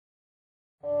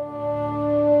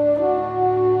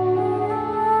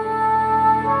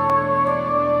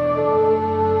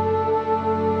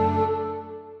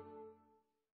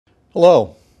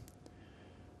Hello.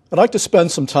 I'd like to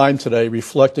spend some time today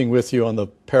reflecting with you on the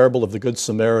parable of the Good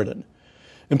Samaritan.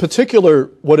 In particular,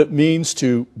 what it means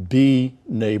to be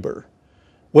neighbor.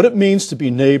 What it means to be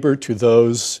neighbor to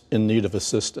those in need of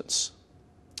assistance.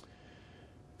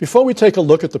 Before we take a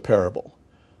look at the parable,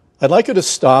 I'd like you to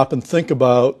stop and think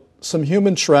about some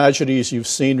human tragedies you've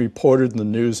seen reported in the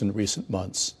news in recent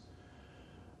months.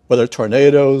 Whether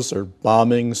tornadoes or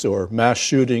bombings or mass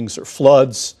shootings or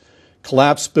floods,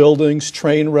 collapsed buildings,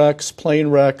 train wrecks, plane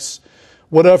wrecks,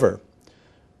 whatever.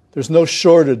 There's no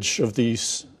shortage of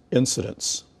these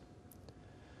incidents.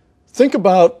 Think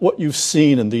about what you've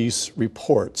seen in these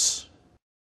reports.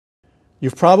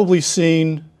 You've probably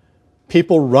seen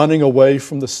people running away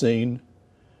from the scene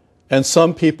and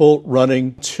some people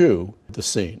running to the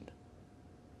scene.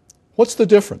 What's the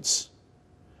difference?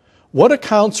 What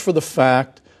accounts for the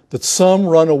fact that some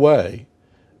run away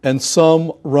and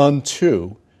some run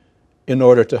to in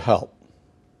order to help?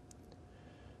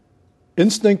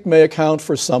 Instinct may account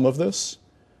for some of this,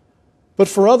 but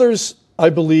for others, I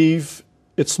believe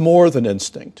it's more than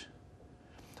instinct.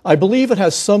 I believe it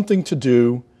has something to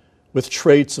do with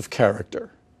traits of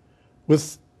character,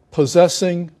 with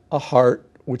possessing a heart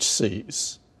which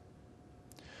sees.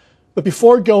 But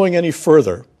before going any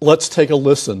further, let's take a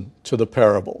listen to the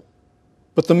parable.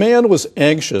 But the man was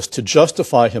anxious to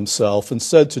justify himself and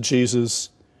said to Jesus,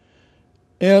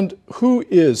 "And who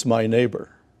is my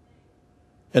neighbor?"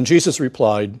 And Jesus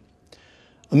replied,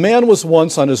 "A man was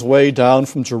once on his way down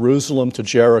from Jerusalem to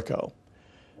Jericho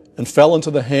and fell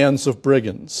into the hands of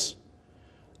brigands.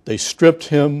 They stripped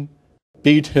him,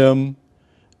 beat him,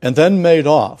 and then made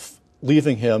off,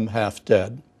 leaving him half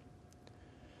dead.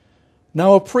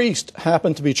 Now a priest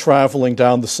happened to be traveling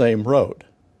down the same road.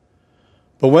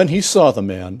 But when he saw the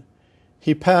man,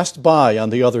 he passed by on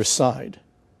the other side.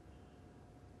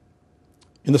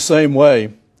 In the same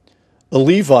way, a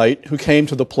Levite who came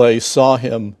to the place saw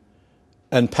him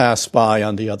and passed by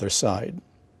on the other side.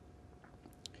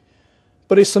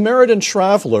 But a Samaritan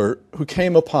traveler who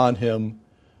came upon him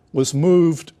was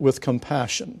moved with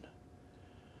compassion.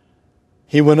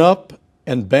 He went up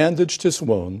and bandaged his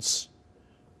wounds,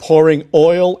 pouring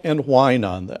oil and wine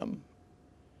on them.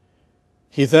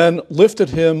 He then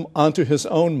lifted him onto his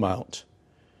own mount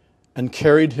and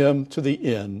carried him to the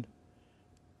inn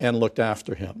and looked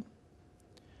after him.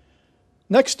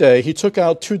 Next day he took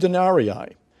out 2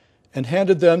 denarii and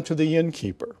handed them to the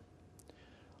innkeeper.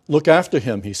 'Look after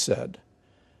him,' he said,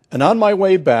 'and on my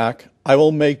way back I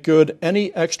will make good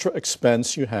any extra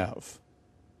expense you have.'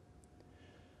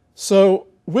 So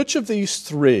which of these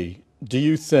 3 do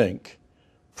you think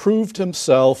proved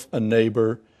himself a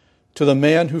neighbor to the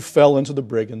man who fell into the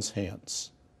brigand's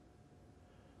hands?"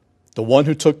 "The one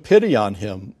who took pity on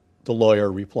him," the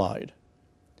lawyer replied.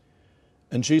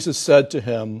 And Jesus said to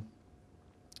him,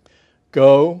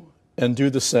 "Go and do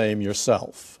the same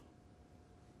yourself."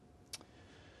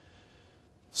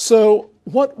 So,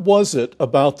 what was it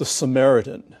about the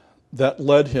Samaritan that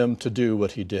led him to do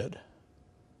what he did?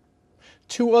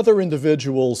 2 other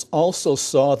individuals also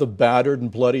saw the battered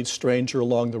and bloodied stranger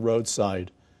along the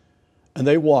roadside, and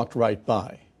they walked right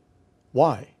by.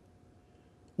 Why?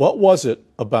 What was it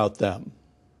about them?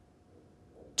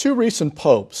 2 recent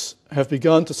popes have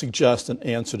begun to suggest an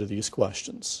answer to these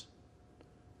questions.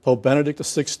 Pope Benedict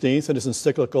XVI in his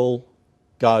encyclical,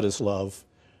 God is Love,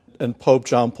 and Pope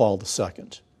John Paul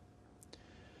II.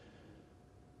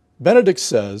 Benedict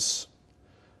says,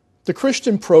 the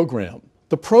Christian program,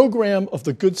 the program of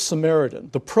the Good Samaritan,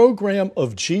 the program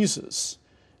of Jesus,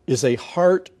 is a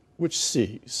heart which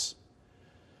sees.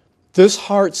 This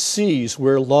heart sees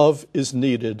where love is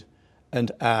needed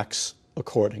and acts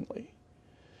accordingly.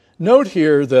 Note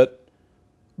here that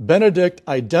Benedict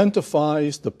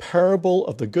identifies the parable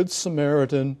of the Good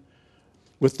Samaritan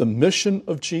with the mission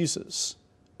of Jesus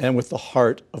and with the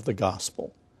heart of the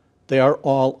gospel. They are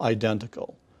all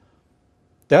identical.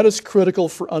 That is critical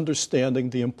for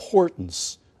understanding the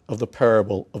importance of the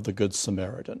parable of the Good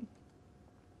Samaritan.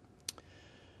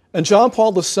 And John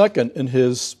Paul II, in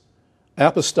his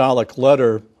apostolic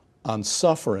letter on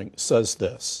suffering, says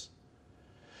this: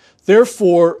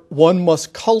 "Therefore, one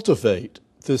must cultivate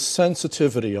this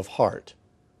sensitivity of heart.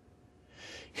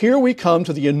 Here we come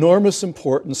to the enormous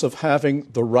importance of having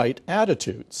the right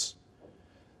attitudes.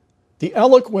 The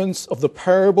eloquence of the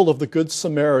parable of the Good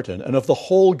Samaritan and of the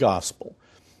whole gospel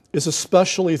is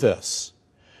especially this: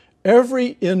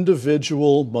 every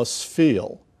individual must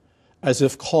feel as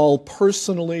if called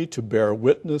personally to bear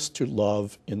witness to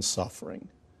love in suffering.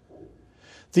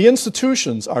 The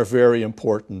institutions are very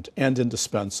important and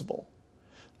indispensable.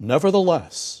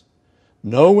 Nevertheless,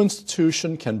 no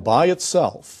institution can by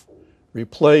itself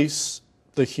replace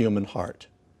the human heart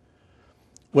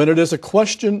when it is a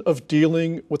question of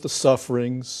dealing with the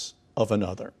sufferings of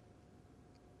another.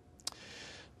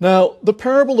 Now, the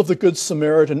parable of the Good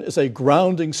Samaritan is a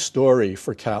grounding story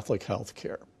for Catholic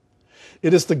healthcare.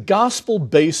 It is the gospel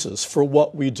basis for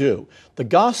what we do, the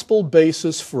gospel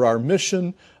basis for our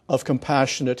mission of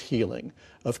compassionate healing,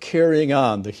 of carrying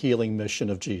on the healing mission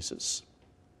of Jesus.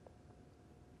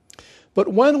 But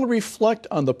when we reflect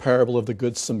on the parable of the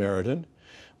Good Samaritan,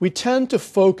 we tend to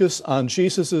focus on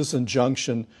Jesus'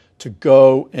 injunction to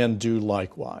go and do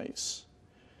likewise.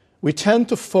 We tend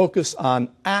to focus on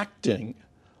acting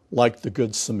like the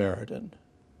Good Samaritan.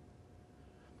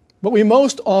 What we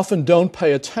most often don't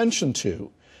pay attention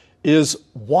to is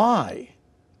why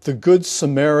the Good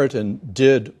Samaritan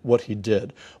did what he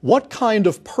did. What kind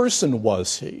of person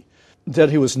was he that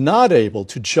he was not able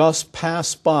to just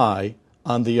pass by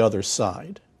on the other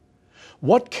side?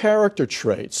 What character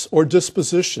traits or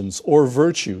dispositions or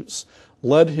virtues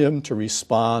led him to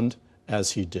respond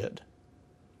as he did?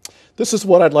 This is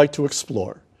what I'd like to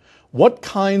explore. What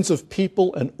kinds of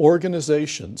people and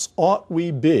organizations ought we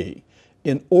be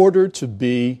in order to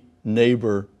be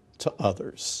neighbor to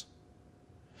others?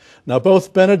 Now,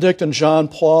 both Benedict and John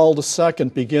Paul II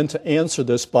begin to answer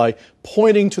this by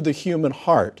pointing to the human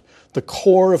heart, the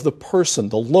core of the person,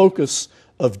 the locus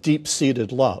of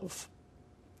deep-seated love.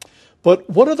 But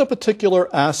what are the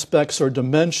particular aspects or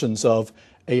dimensions of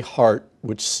a heart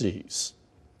which sees?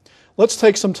 Let's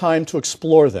take some time to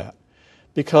explore that,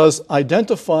 because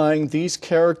identifying these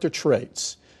character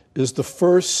traits is the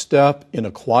first step in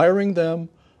acquiring them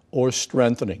or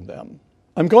strengthening them.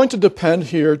 I'm going to depend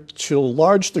here to a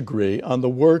large degree on the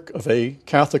work of a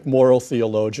Catholic moral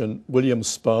theologian, William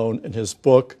Spone, in his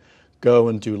book, Go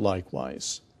and Do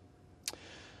Likewise.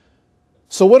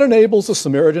 So what enables the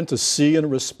Samaritan to see and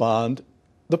respond?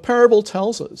 The parable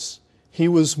tells us he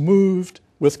was moved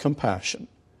with compassion.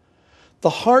 The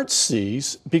heart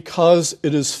sees because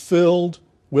it is filled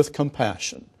with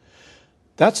compassion.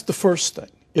 That's the first thing.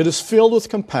 It is filled with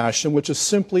compassion, which is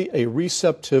simply a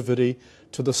receptivity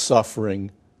to the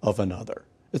suffering of another.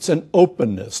 It's an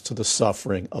openness to the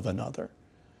suffering of another.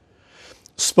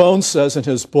 Spone says in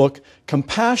his book,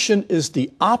 compassion is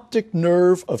the optic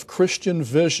nerve of Christian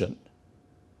vision.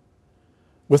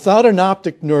 Without an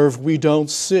optic nerve, we don't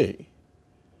see.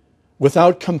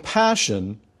 Without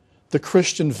compassion, the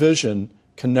Christian vision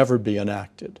can never be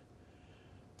enacted.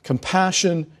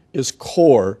 Compassion is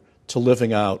core to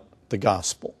living out the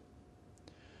gospel.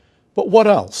 But what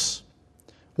else?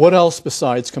 What else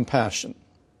besides compassion?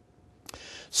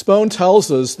 Spone tells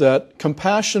us that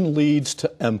compassion leads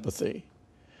to empathy.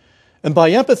 And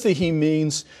by empathy, he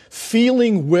means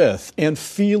feeling with and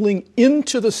feeling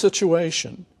into the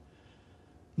situation,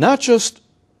 not just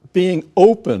being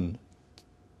open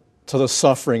to the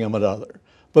suffering of another,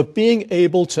 but being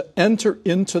able to enter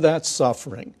into that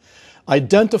suffering,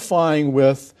 identifying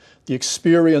with the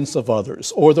experience of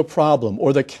others, or the problem,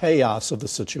 or the chaos of the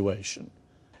situation.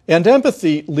 And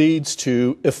empathy leads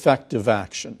to effective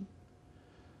action.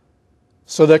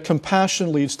 So that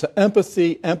compassion leads to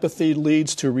empathy, empathy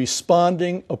leads to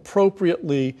responding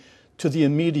appropriately to the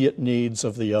immediate needs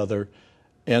of the other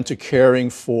and to caring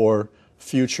for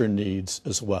future needs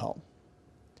as well.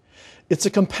 It's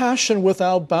a compassion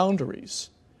without boundaries.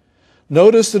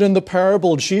 Notice that in the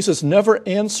parable, Jesus never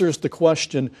answers the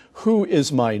question, who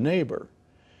is my neighbor?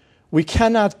 We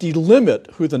cannot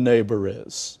delimit who the neighbor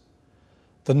is.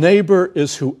 The neighbor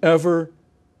is whoever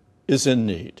is in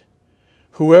need,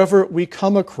 whoever we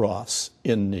come across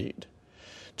in need.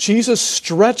 Jesus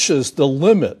stretches the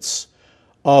limits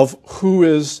of who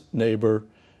is neighbor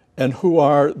and who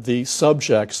are the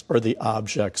subjects or the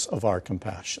objects of our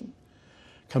compassion.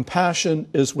 Compassion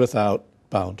is without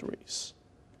boundaries.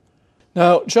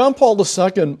 Now, John Paul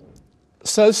II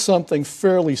says something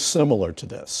fairly similar to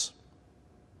this.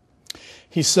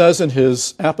 He says in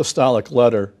his apostolic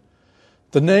letter,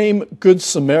 the name Good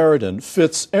Samaritan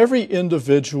fits every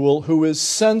individual who is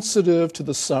sensitive to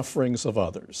the sufferings of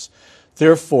others.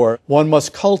 Therefore, one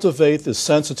must cultivate this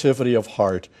sensitivity of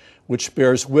heart which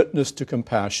bears witness to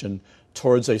compassion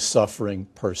towards a suffering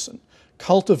person.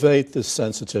 Cultivate this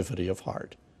sensitivity of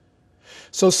heart.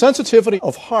 So sensitivity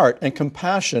of heart and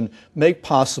compassion make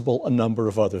possible a number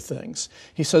of other things.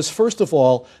 He says, first of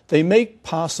all, they make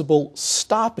possible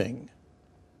stopping.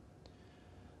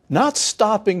 Not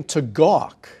stopping to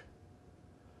gawk,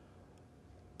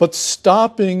 but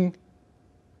stopping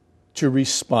to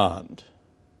respond.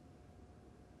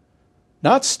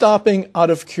 Not stopping out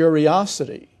of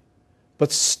curiosity,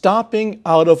 but stopping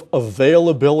out of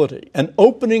availability, an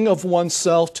opening of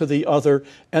oneself to the other,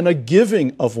 and a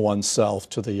giving of oneself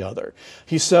to the other.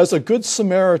 He says a good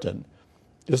Samaritan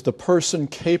is the person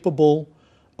capable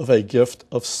of a gift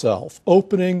of self,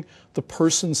 opening the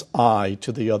person's eye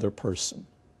to the other person.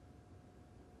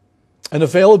 And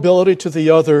availability to the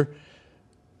other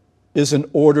is in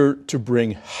order to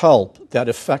bring help, that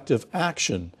effective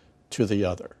action, to the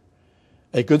other.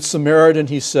 A good Samaritan,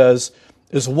 he says,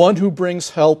 is one who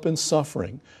brings help in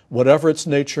suffering, whatever its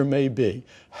nature may be,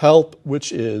 help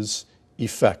which is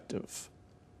effective.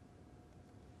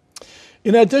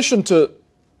 In addition to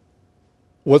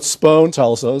what Spone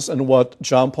tells us and what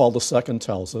John Paul II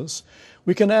tells us,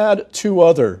 we can add two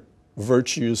other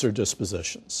virtues or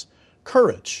dispositions.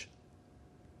 Courage.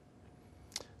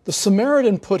 The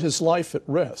Samaritan put his life at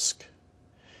risk.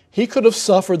 He could have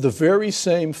suffered the very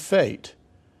same fate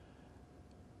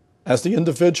as the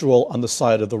individual on the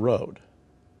side of the road.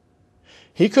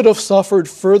 He could have suffered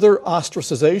further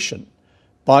ostracization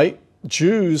by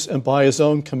Jews and by his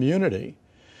own community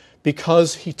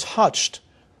because he touched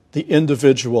the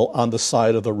individual on the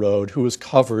side of the road who was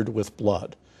covered with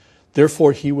blood.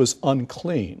 Therefore, he was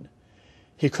unclean.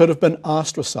 He could have been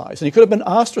ostracized. And he could have been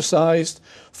ostracized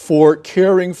for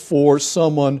caring for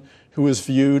someone who is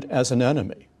viewed as an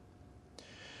enemy.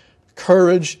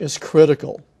 Courage is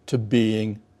critical to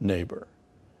being neighbor.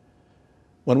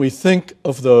 When we think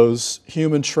of those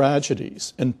human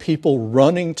tragedies and people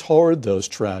running toward those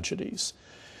tragedies,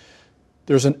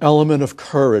 there's an element of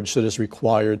courage that is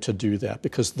required to do that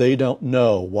because they don't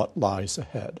know what lies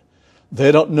ahead.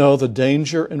 They don't know the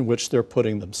danger in which they're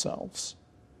putting themselves.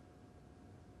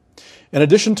 In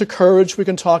addition to courage, we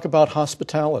can talk about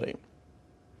hospitality.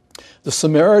 The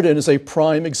Samaritan is a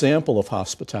prime example of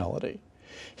hospitality.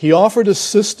 He offered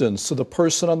assistance to the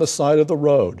person on the side of the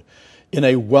road in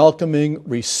a welcoming,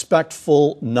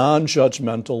 respectful,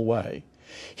 non-judgmental way.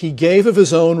 He gave of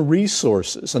his own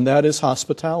resources, and that is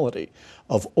hospitality,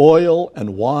 of oil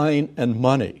and wine and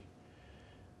money.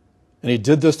 And he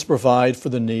did this to provide for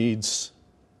the needs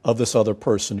of this other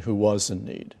person who was in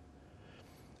need.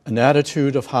 An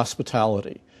attitude of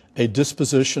hospitality, a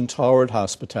disposition toward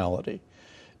hospitality,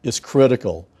 is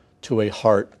critical to a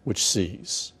heart which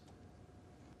sees.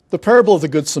 The parable of the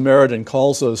Good Samaritan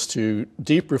calls us to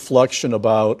deep reflection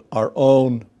about our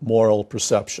own moral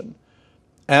perception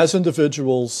as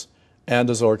individuals and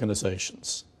as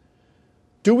organizations.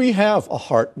 Do we have a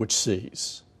heart which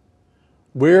sees?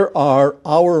 Where are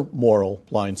our moral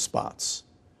blind spots?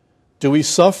 Do we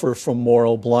suffer from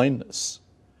moral blindness?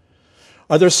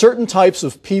 Are there certain types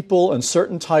of people and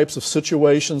certain types of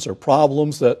situations or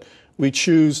problems that we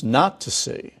choose not to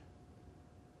see?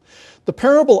 The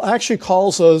parable actually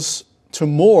calls us to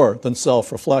more than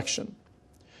self-reflection.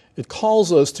 It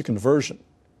calls us to conversion.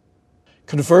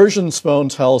 Conversion, Spone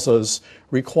tells us,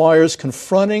 requires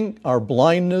confronting our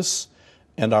blindness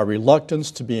and our reluctance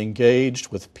to be engaged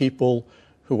with people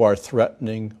who are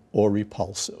threatening or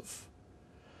repulsive.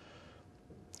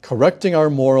 Correcting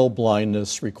our moral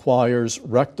blindness requires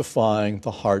rectifying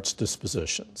the heart's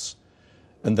dispositions,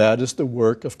 and that is the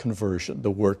work of conversion, the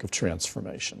work of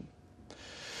transformation.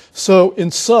 So,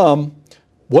 in sum,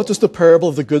 what does the parable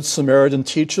of the Good Samaritan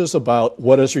teach us about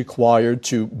what is required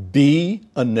to be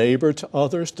a neighbor to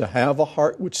others, to have a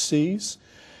heart which sees?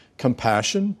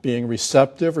 Compassion, being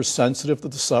receptive or sensitive to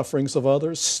the sufferings of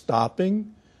others,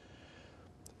 stopping.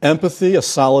 Empathy, a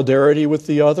solidarity with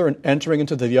the other and entering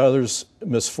into the other's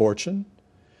misfortune.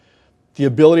 The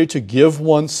ability to give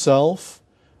oneself,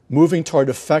 moving toward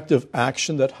effective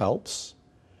action that helps.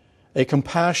 A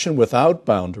compassion without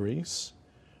boundaries.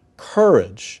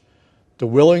 Courage, the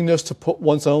willingness to put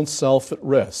one's own self at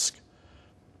risk.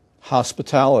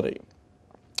 Hospitality,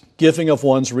 giving of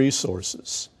one's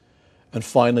resources. And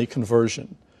finally,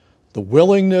 conversion, the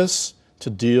willingness to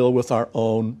deal with our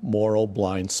own moral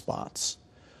blind spots.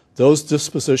 Those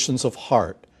dispositions of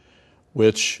heart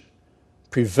which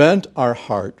prevent our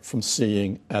heart from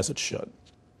seeing as it should.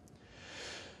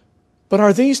 But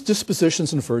are these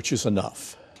dispositions and virtues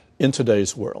enough in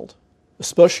today's world,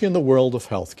 especially in the world of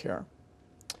healthcare?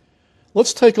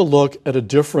 Let's take a look at a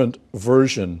different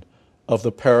version of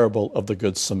the parable of the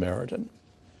Good Samaritan.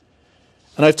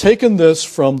 And I've taken this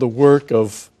from the work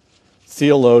of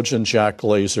theologian Jack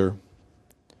Glaser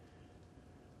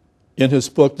in his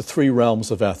book, The Three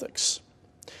Realms of Ethics.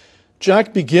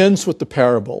 Jack begins with the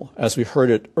parable, as we heard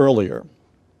it earlier.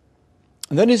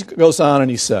 And then he goes on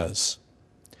and he says,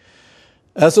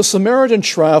 as the Samaritan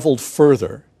traveled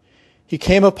further, he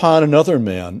came upon another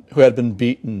man who had been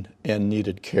beaten and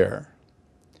needed care.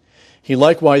 He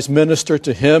likewise ministered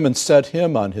to him and set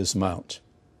him on his mount.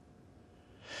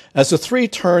 As the three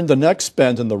turned the next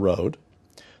bend in the road,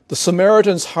 the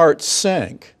Samaritan's heart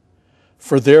sank,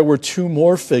 for there were two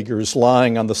more figures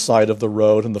lying on the side of the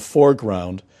road in the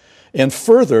foreground, and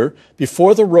further,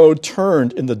 before the road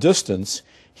turned in the distance,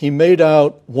 he made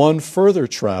out one further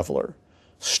traveler,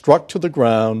 struck to the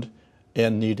ground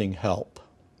and needing help.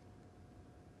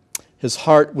 His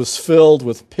heart was filled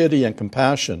with pity and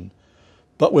compassion,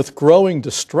 but with growing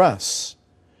distress,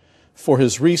 for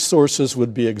his resources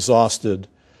would be exhausted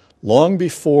long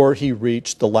before he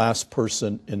reached the last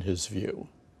person in his view.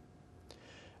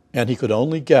 And he could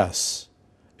only guess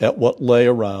at what lay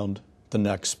around the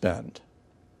next bend.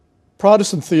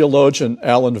 Protestant theologian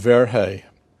Alan Verhey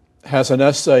has an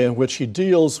essay in which he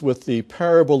deals with the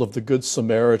parable of the Good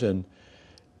Samaritan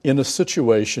in a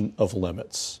situation of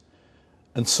limits.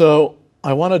 And so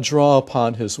I want to draw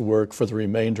upon his work for the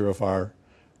remainder of our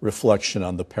reflection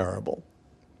on the parable.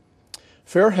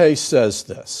 Verhey says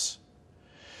this.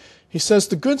 He says,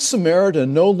 the Good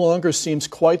Samaritan no longer seems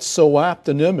quite so apt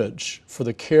an image for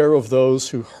the care of those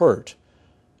who hurt.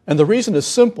 And the reason is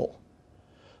simple.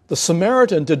 The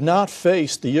Samaritan did not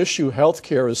face the issue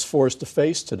healthcare is forced to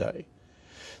face today,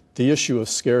 the issue of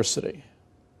scarcity.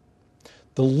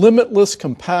 The limitless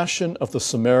compassion of the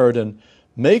Samaritan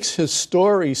makes his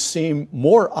story seem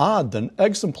more odd than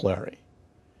exemplary.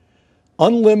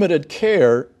 Unlimited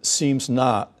care seems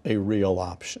not a real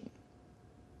option.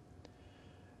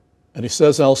 And he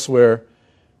says elsewhere,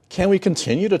 can we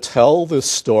continue to tell this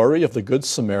story of the Good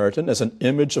Samaritan as an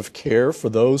image of care for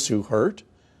those who hurt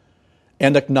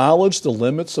and acknowledge the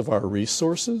limits of our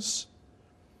resources?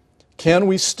 Can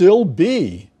we still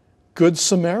be Good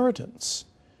Samaritans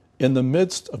in the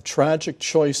midst of tragic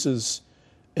choices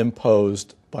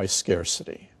imposed by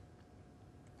scarcity?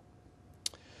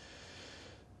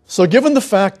 So given the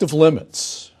fact of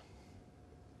limits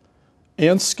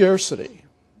and scarcity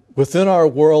within our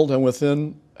world and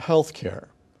within healthcare,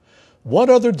 what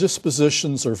other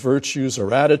dispositions or virtues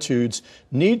or attitudes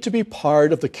need to be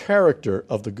part of the character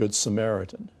of the Good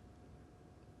Samaritan?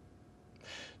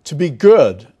 To be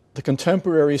good, the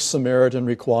contemporary Samaritan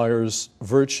requires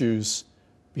virtues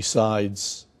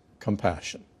besides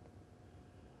compassion.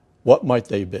 What might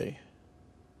they be?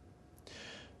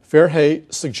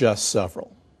 Verhey suggests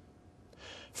several.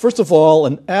 First of all,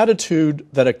 an attitude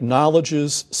that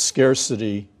acknowledges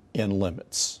scarcity and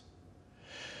limits.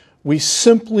 We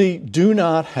simply do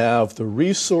not have the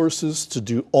resources to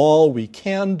do all we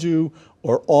can do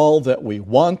or all that we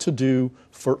want to do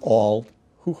for all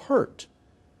who hurt.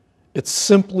 It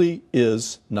simply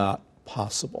is not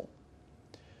possible.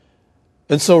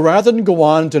 And so rather than go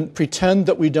on to pretend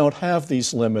that we don't have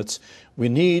these limits, we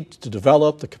need to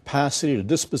develop the capacity, the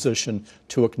disposition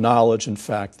to acknowledge, in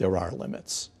fact, there are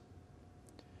limits.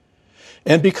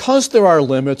 And because there are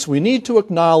limits, we need to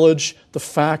acknowledge the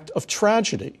fact of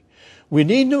tragedy. We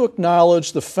need to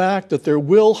acknowledge the fact that there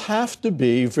will have to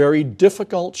be very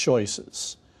difficult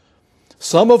choices,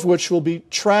 some of which will be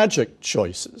tragic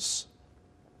choices,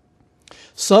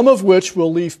 some of which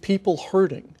will leave people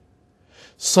hurting,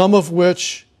 some of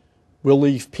which will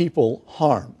leave people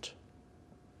harmed.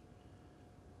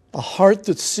 A heart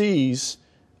that sees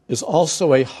is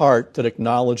also a heart that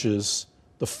acknowledges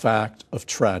the fact of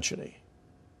tragedy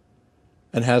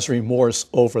and has remorse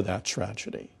over that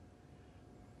tragedy.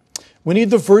 We need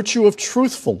the virtue of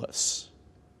truthfulness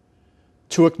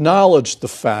to acknowledge the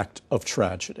fact of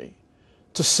tragedy,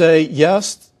 to say,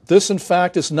 yes, this in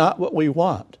fact is not what we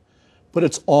want, but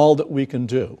it's all that we can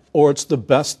do, or it's the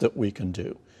best that we can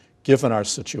do, given our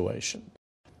situation,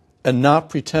 and not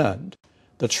pretend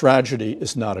that tragedy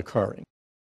is not occurring.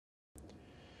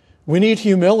 We need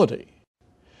humility.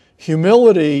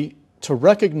 Humility to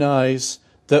recognize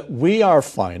that we are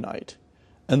finite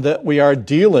and that we are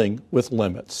dealing with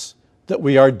limits, that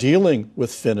we are dealing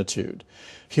with finitude.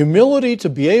 Humility to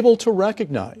be able to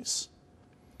recognize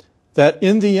that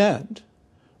in the end,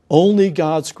 only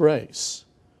God's grace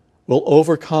will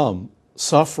overcome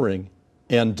suffering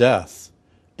and death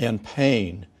and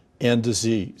pain and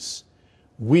disease.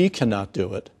 We cannot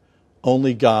do it.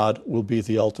 Only God will be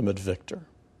the ultimate victor.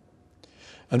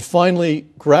 And finally,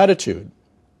 gratitude.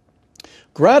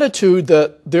 Gratitude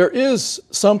that there is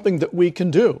something that we can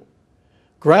do.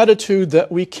 Gratitude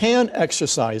that we can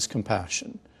exercise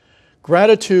compassion.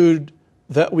 Gratitude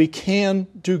that we can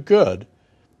do good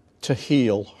to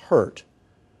heal hurt.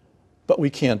 But we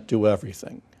can't do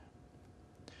everything.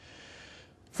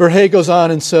 Verhey goes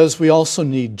on and says we also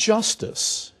need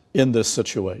justice in this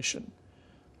situation.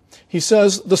 He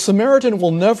says, the Samaritan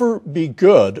will never be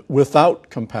good without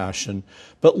compassion,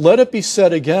 but let it be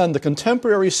said again, the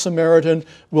contemporary Samaritan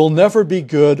will never be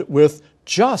good with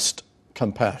just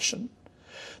compassion.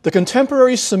 The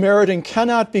contemporary Samaritan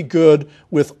cannot be good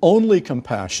with only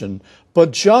compassion,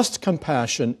 but just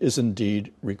compassion is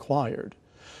indeed required.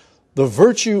 The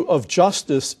virtue of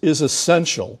justice is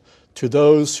essential to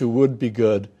those who would be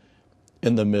good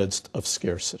in the midst of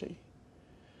scarcity.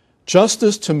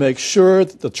 Justice to make sure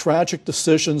that the tragic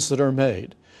decisions that are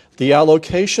made, the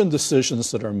allocation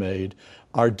decisions that are made,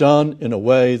 are done in a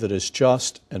way that is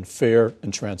just and fair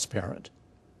and transparent.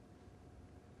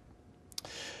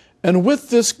 And with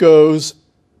this goes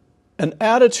an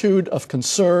attitude of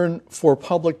concern for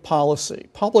public policy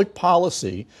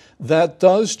that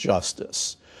does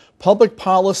justice, public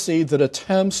policy that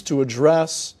attempts to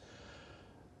address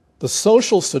the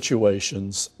social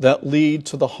situations that lead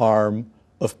to the harm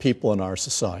of people in our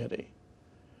society.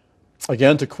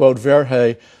 Again, to quote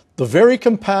Verhey, the very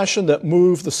compassion that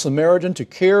moved the Samaritan to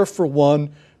care for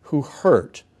one who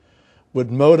hurt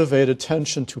would motivate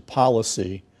attention to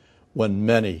policy when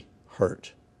many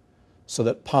hurt, so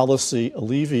that policy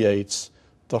alleviates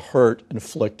the hurt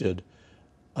inflicted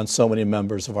on so many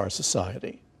members of our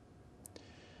society.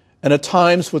 And at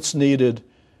times what's needed,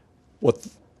 what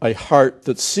a heart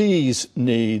that sees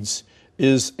needs,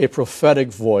 is a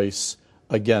prophetic voice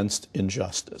against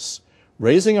injustice,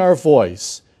 raising our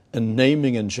voice and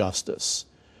naming injustice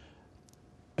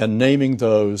and naming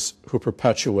those who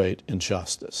perpetuate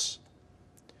injustice.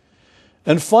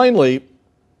 And finally,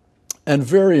 and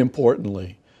very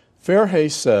importantly,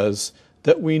 Verhey says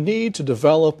that we need to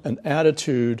develop an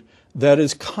attitude that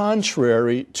is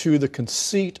contrary to the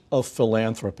conceit of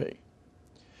philanthropy.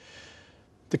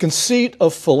 The conceit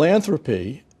of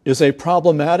philanthropy is a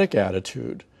problematic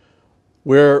attitude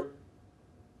where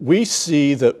we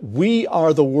see that we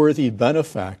are the worthy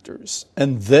benefactors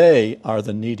and they are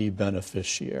the needy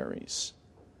beneficiaries.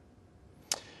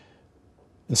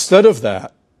 Instead of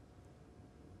that,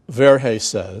 Verhey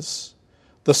says,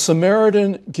 the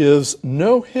Samaritan gives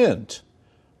no hint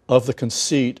of the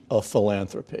conceit of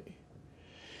philanthropy.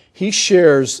 He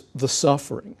shares the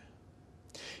suffering.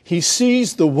 He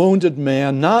sees the wounded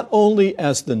man not only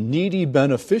as the needy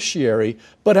beneficiary,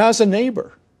 but as a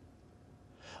neighbor,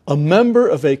 a member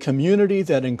of a community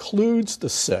that includes the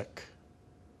sick.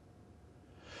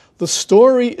 The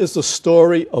story is the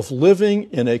story of living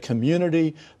in a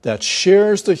community that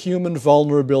shares the human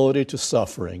vulnerability to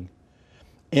suffering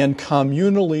and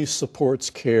communally supports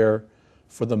care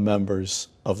for the members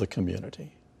of the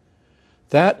community.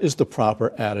 That is the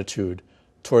proper attitude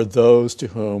toward those to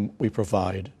whom we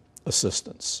provide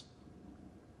assistance.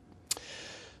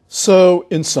 So,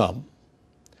 in sum,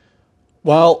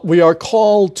 while we are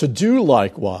called to do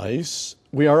likewise,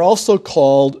 we are also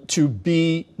called to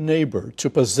be neighbor, to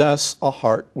possess a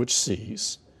heart which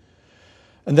sees.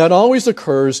 And that always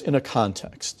occurs in a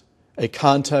context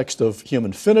of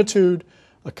human finitude,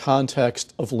 a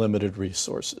context of limited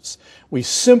resources. We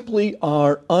simply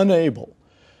are unable,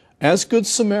 as Good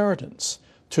Samaritans,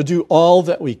 to do all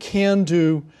that we can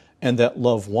do and that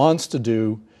love wants to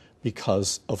do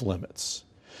because of limits.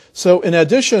 So in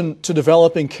addition to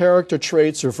developing character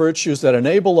traits or virtues that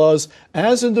enable us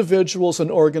as individuals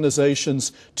and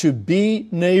organizations to be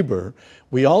neighbor,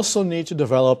 we also need to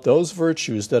develop those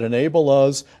virtues that enable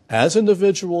us as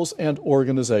individuals and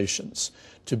organizations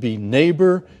to be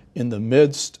neighbor in the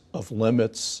midst of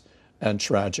limits and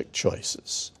tragic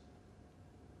choices.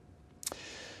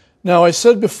 Now, I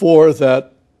said before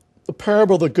that the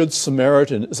parable of the Good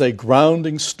Samaritan is a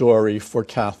grounding story for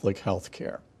Catholic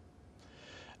healthcare.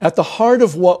 At the heart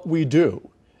of what we do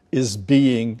is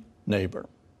being neighbor.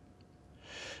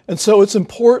 And so it's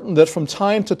important that from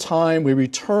time to time we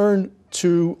return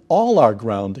to all our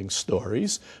grounding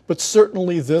stories, but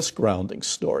certainly this grounding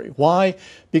story. Why?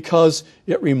 Because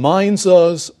it reminds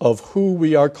us of who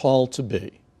we are called to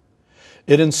be.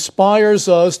 It inspires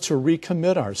us to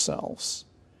recommit ourselves,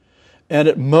 and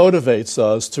it motivates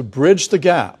us to bridge the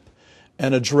gap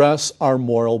and address our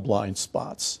moral blind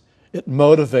spots. It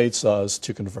motivates us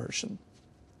to conversion.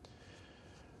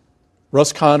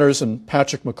 Russ Connors and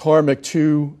Patrick McCormick,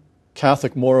 two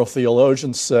Catholic moral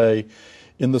theologians, say,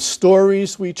 in the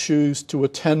stories we choose to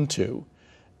attend to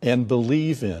and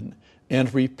believe in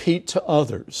and repeat to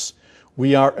others,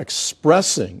 we are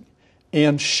expressing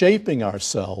and shaping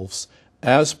ourselves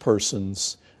as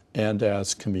persons and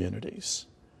as communities.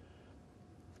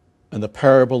 And the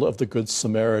parable of the Good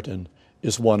Samaritan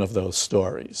is one of those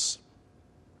stories.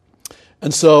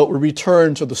 And so we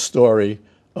return to the story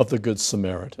of the Good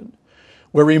Samaritan.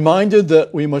 We're reminded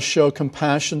that we must show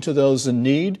compassion to those in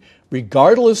need,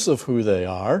 regardless of who they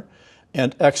are,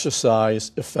 and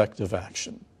exercise effective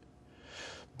action.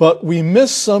 But we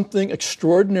miss something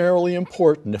extraordinarily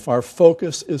important if our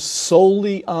focus is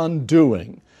solely on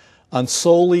doing, on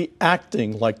solely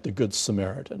acting like the Good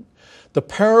Samaritan. The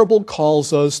parable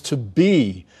calls us to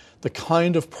be the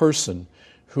kind of person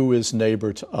who is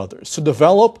neighbor to others, to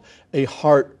develop a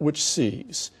heart which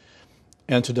sees,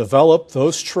 and to develop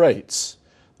those traits,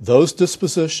 those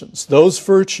dispositions, those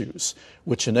virtues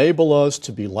which enable us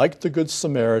to be like the Good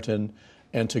Samaritan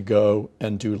and to go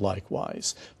and do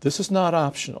likewise. This is not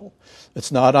optional.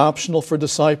 It's not optional for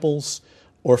disciples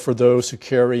or for those who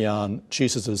carry on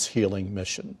Jesus' healing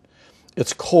mission.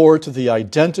 It's core to the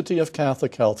identity of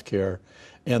Catholic healthcare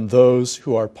and those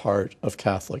who are part of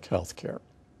Catholic healthcare.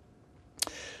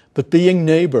 But being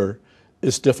neighbor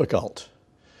is difficult.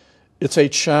 It's a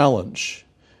challenge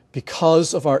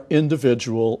because of our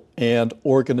individual and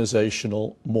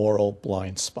organizational moral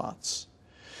blind spots,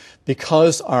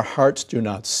 because our hearts do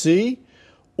not see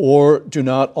or do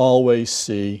not always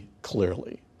see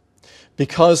clearly,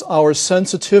 because our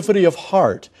sensitivity of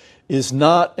heart is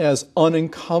not as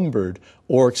unencumbered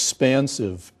or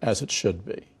expansive as it should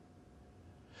be.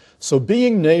 So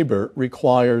being neighbor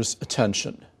requires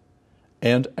attention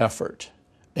and effort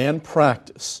and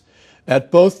practice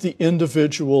at both the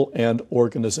individual and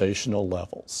organizational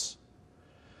levels.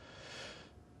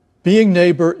 Being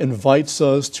neighbor invites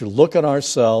us to look at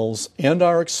ourselves and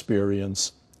our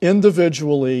experience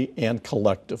individually and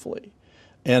collectively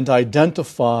and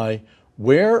identify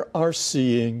where our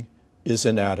seeing is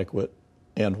inadequate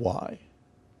and why.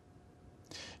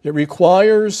 It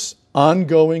requires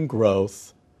ongoing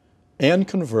growth and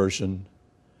conversion,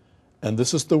 and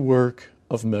this is the work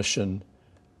of mission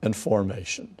and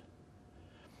formation.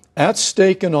 At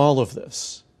stake in all of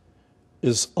this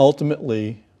is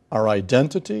ultimately our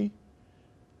identity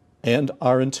and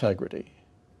our integrity.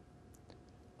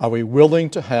 Are we willing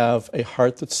to have a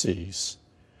heart that sees?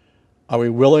 Are we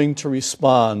willing to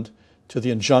respond to the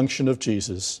injunction of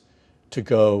Jesus to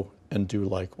go and do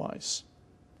likewise?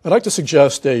 I'd like to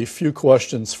suggest a few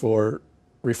questions for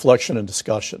reflection and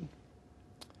discussion.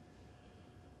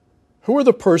 Who are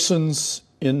the persons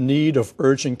in need of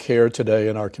urgent care today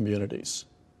in our communities?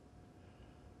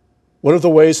 What are the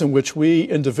ways in which we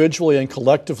individually and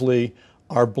collectively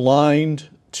are blind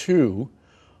to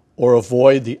or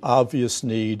avoid the obvious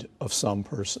need of some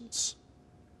persons?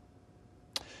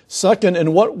 Second,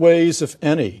 in what ways, if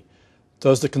any,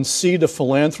 does the conceit of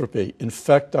philanthropy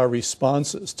infect our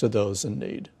responses to those in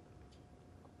need?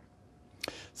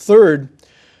 Third,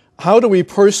 how do we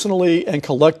personally and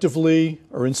collectively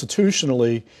or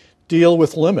institutionally deal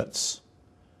with limits,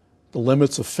 the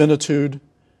limits of finitude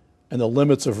and the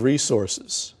limits of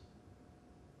resources?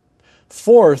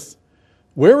 Fourth,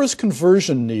 where is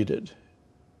conversion needed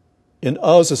in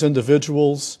us as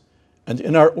individuals and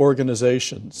in our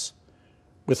organizations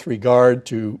with regard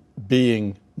to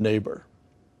being neighbor?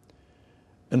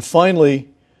 And finally,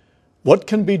 what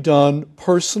can be done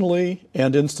personally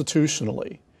and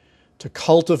institutionally to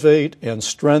cultivate and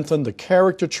strengthen the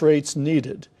character traits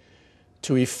needed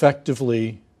to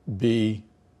effectively be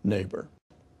neighbor?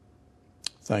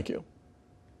 Thank you.